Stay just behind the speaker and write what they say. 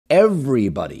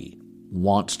Everybody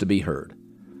wants to be heard.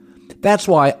 That's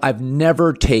why I've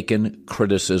never taken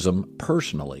criticism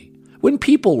personally. When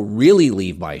people really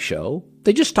leave my show,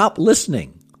 they just stop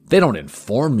listening. They don't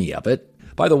inform me of it.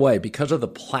 By the way, because of the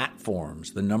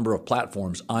platforms, the number of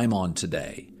platforms I'm on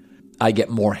today, I get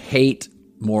more hate,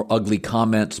 more ugly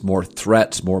comments, more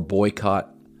threats, more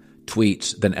boycott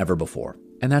tweets than ever before.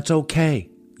 And that's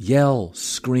okay. Yell,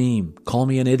 scream, call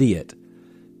me an idiot.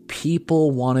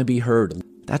 People want to be heard.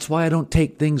 That's why I don't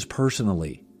take things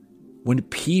personally. When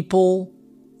people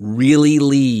really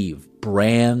leave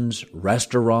brands,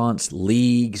 restaurants,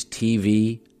 leagues,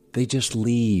 TV, they just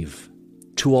leave.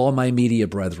 To all my media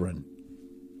brethren,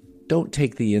 don't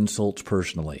take the insults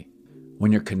personally.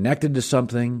 When you're connected to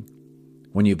something,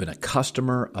 when you've been a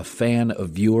customer, a fan, a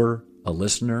viewer, a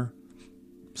listener,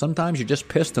 sometimes you're just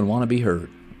pissed and want to be heard.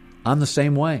 I'm the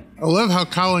same way. I love how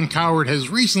Colin Cowherd has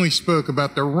recently spoke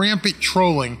about the rampant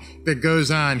trolling that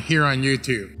goes on here on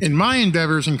YouTube. In my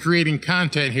endeavors in creating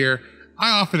content here,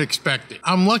 I often expect it.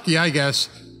 I'm lucky, I guess.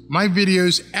 My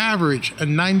videos average a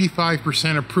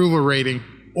 95% approval rating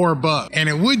or above. And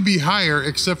it would be higher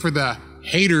except for the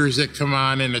haters that come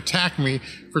on and attack me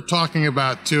for talking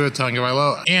about Tua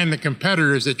Tagovailoa and the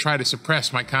competitors that try to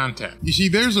suppress my content. You see,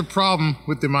 there's a problem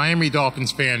with the Miami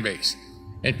Dolphins fan base.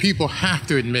 And people have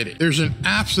to admit it. There's an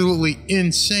absolutely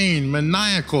insane,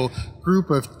 maniacal group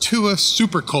of Tua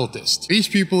supercultists. These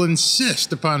people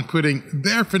insist upon putting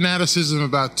their fanaticism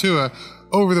about Tua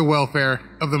over the welfare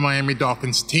of the Miami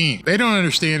Dolphins team. They don't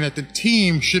understand that the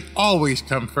team should always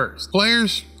come first.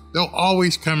 Players, they'll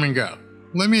always come and go.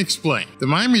 Let me explain. The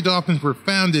Miami Dolphins were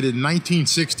founded in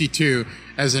 1962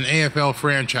 as an AFL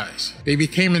franchise. They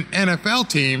became an NFL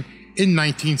team in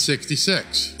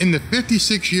 1966. In the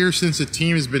 56 years since the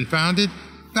team has been founded,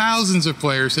 thousands of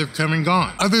players have come and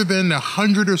gone. Other than the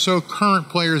 100 or so current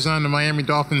players on the Miami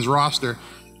Dolphins roster,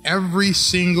 every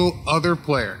single other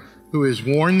player who has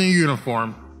worn the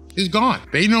uniform is gone.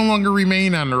 They no longer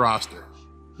remain on the roster.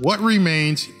 What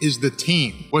remains is the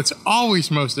team. What's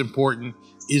always most important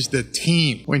is the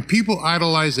team. When people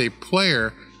idolize a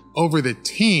player over the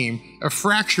team, a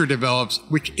fracture develops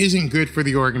which isn't good for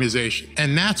the organization.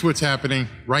 And that's what's happening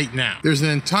right now. There's an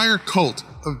entire cult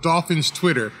of Dolphins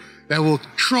Twitter that will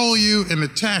troll you and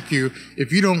attack you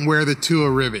if you don't wear the Tua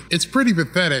ribbon. It's pretty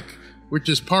pathetic, which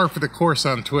is par for the course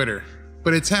on Twitter,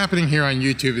 but it's happening here on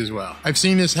YouTube as well. I've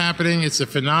seen this happening. It's a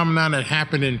phenomenon that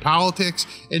happened in politics,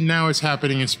 and now it's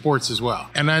happening in sports as well.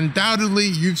 And undoubtedly,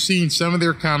 you've seen some of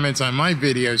their comments on my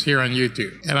videos here on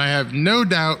YouTube, and I have no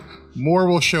doubt more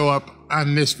will show up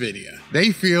on this video.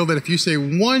 They feel that if you say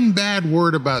one bad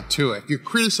word about Tua, if you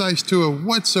criticize Tua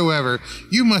whatsoever,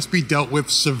 you must be dealt with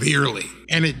severely.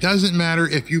 And it doesn't matter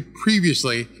if you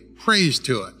previously praised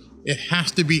Tua. It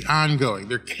has to be ongoing.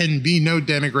 There can be no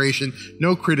denigration,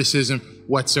 no criticism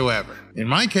whatsoever. In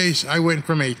my case, I went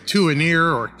from a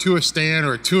Tua-neer or Tua stan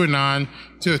or Tua-non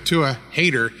to a Tua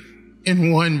hater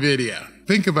in one video.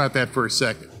 Think about that for a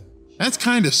second. That's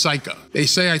kind of psycho. They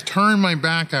say I turned my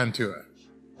back on Tua.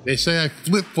 They say I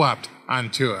flip-flopped on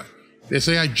Tua. They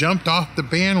say I jumped off the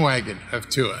bandwagon of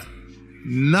Tua.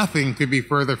 Nothing could be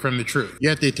further from the truth.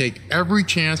 Yet they take every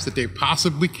chance that they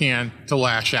possibly can to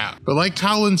lash out. But like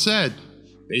Colin said,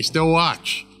 they still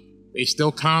watch. They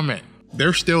still comment.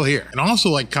 They're still here. And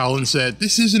also like Colin said,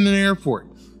 this isn't an airport.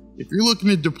 If you're looking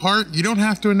to depart, you don't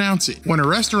have to announce it. When a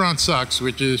restaurant sucks,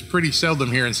 which is pretty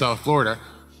seldom here in South Florida,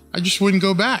 I just wouldn't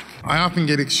go back. I often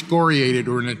get excoriated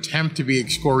or an attempt to be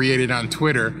excoriated on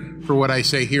Twitter for what I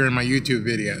say here in my YouTube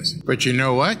videos. But you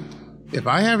know what? If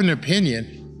I have an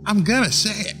opinion, I'm gonna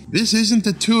say it. This isn't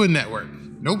the Tua Network.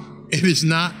 Nope, it is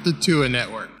not the Tua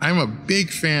Network. I'm a big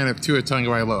fan of Tua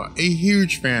Tagovailoa, a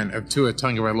huge fan of Tua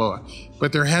Tagovailoa,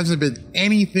 but there hasn't been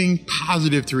anything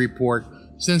positive to report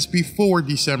since before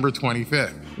December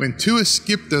 25th. When Tua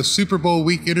skipped those Super Bowl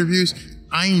week interviews,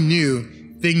 I knew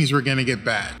things were going to get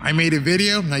bad. I made a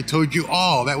video and I told you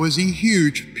all that was a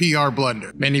huge PR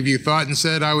blunder. Many of you thought and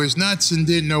said I was nuts and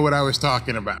didn't know what I was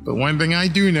talking about. But one thing I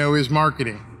do know is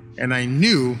marketing, and I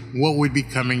knew what would be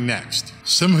coming next.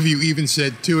 Some of you even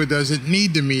said Tua doesn't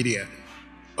need the media.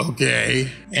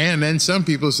 Okay. And then some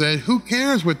people said, who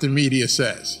cares what the media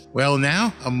says? Well,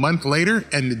 now, a month later,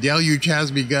 and the deluge has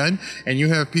begun, and you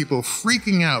have people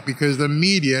freaking out because the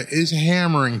media is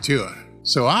hammering Tua.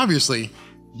 So obviously,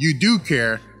 you do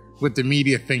care what the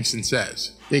media thinks and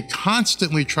says. They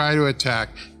constantly try to attack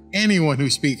anyone who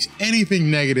speaks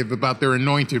anything negative about their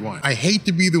anointed one. I hate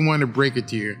to be the one to break it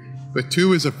to you, but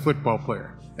Tua is a football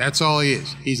player. That's all he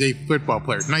is. He's a football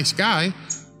player. Nice guy,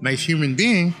 nice human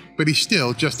being, but he's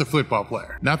still just a football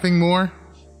player. Nothing more,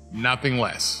 nothing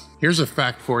less. Here's a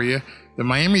fact for you. the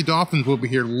Miami Dolphins will be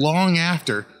here long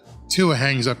after Tua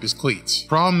hangs up his cleats. The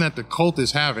problem that the cult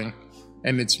is having,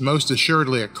 and it's most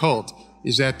assuredly a cult,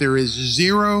 is that there is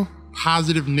zero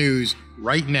positive news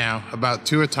right now about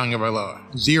Tua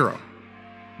Tagovailoa. Zero.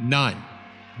 None.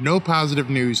 No positive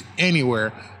news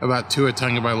anywhere about Tua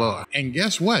Tagovailoa. And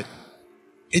guess what?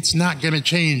 It's not going to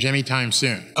change anytime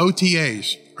soon.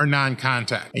 OTAs are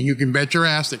non-contact, and you can bet your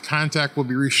ass that contact will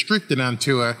be restricted on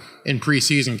Tua in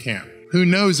preseason camp. Who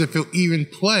knows if he'll even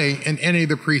play in any of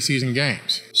the preseason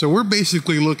games. So we're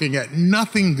basically looking at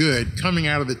nothing good coming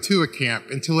out of the Tua camp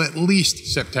until at least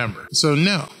September. So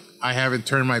no, I haven't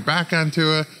turned my back on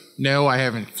Tua. No, I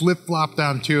haven't flip-flopped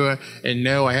on Tua. And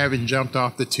no, I haven't jumped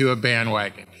off the Tua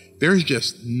bandwagon. There's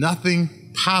just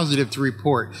nothing positive to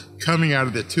report coming out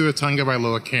of the Tua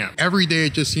Tagovailoa camp. Every day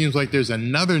it just seems like there's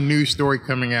another news story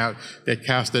coming out that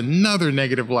casts another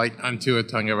negative light on Tua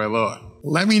Tagovailoa.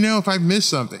 Let me know if I've missed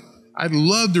something. I'd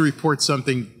love to report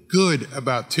something good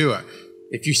about Tua.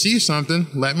 If you see something,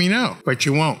 let me know. But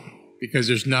you won't, because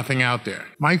there's nothing out there.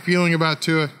 My feeling about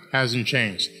Tua hasn't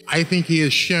changed. I think he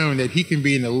has shown that he can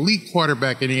be an elite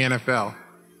quarterback in the NFL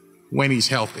when he's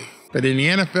healthy. But in the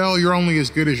NFL, you're only as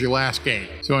good as your last game.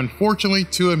 So unfortunately,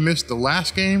 Tua missed the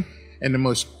last game and the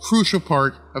most crucial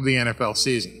part of the NFL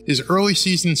season. His early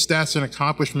season stats and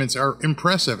accomplishments are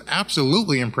impressive,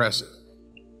 absolutely impressive.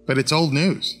 But it's old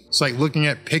news. It's like looking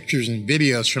at pictures and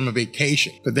videos from a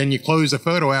vacation. But then you close the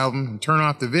photo album and turn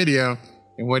off the video,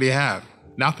 and what do you have?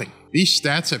 Nothing. These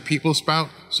stats that people spout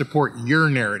support your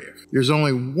narrative. There's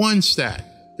only one stat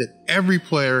that every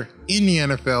player in the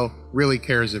NFL really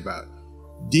cares about.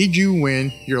 Did you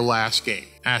win your last game?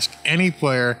 Ask any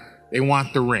player, they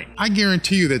want the ring. I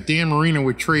guarantee you that Dan Marino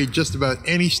would trade just about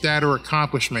any stat or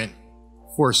accomplishment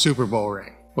for a Super Bowl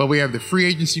ring. Well, we have the free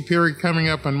agency period coming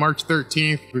up on March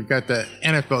 13th. We've got the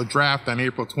NFL draft on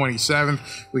April 27th.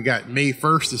 We got May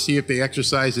 1st to see if they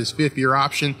exercise his fifth-year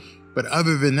option. But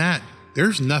other than that,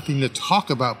 there's nothing to talk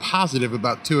about positive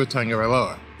about Tua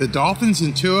Tagovailoa. The Dolphins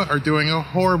and Tua are doing a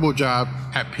horrible job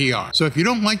at PR. So if you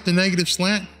don't like the negative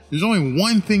slant, there's only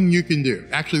one thing you can do.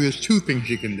 Actually, there's two things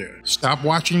you can do. Stop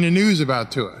watching the news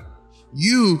about Tua.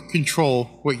 You control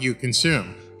what you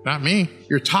consume, not me.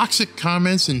 Your toxic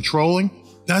comments and trolling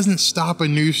doesn't stop a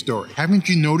news story. Haven't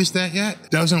you noticed that yet?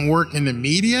 Doesn't work in the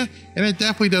media, and it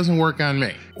definitely doesn't work on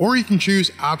me. Or you can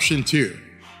choose option 2,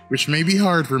 which may be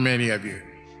hard for many of you,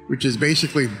 which is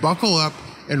basically buckle up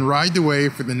and ride the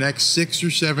wave for the next 6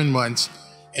 or 7 months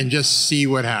and just see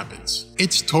what happens.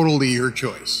 It's totally your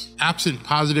choice. Absent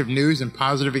positive news and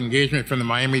positive engagement from the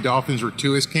Miami Dolphins or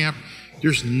Tua's camp,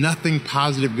 there's nothing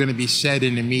positive going to be said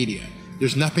in the media.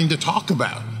 There's nothing to talk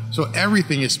about. So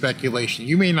everything is speculation.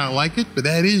 You may not like it, but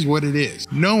that is what it is.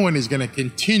 No one is going to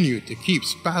continue to keep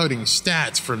spouting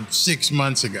stats from 6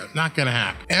 months ago. Not going to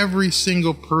happen. Every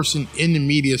single person in the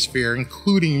media sphere,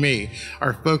 including me,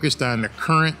 are focused on the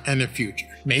current and the future.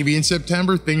 Maybe in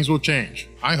September, things will change.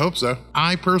 I hope so.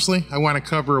 I personally want to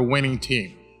cover a winning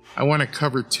team. I want to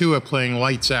cover Tua playing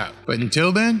lights out. But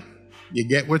until then, you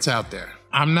get what's out there.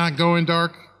 I'm not going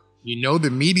dark. You know the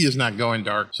media's not going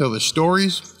dark. So the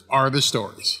stories are the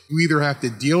stories. You either have to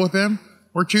deal with them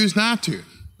or choose not to.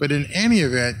 But in any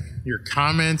event, your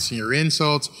comments and your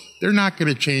insults, they're not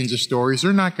going to change the stories.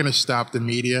 They're not going to stop the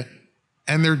media.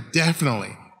 And they're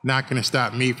definitely not going to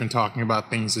stop me from talking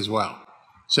about things as well.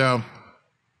 So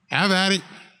have at it.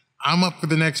 I'm up for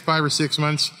the next 5 or 6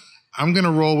 months. I'm going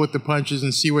to roll with the punches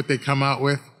and see what they come out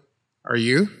with. Are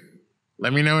you?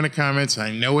 Let me know in the comments.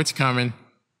 I know it's coming.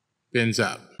 Fins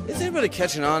up. Is anybody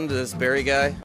catching on to this Barry guy?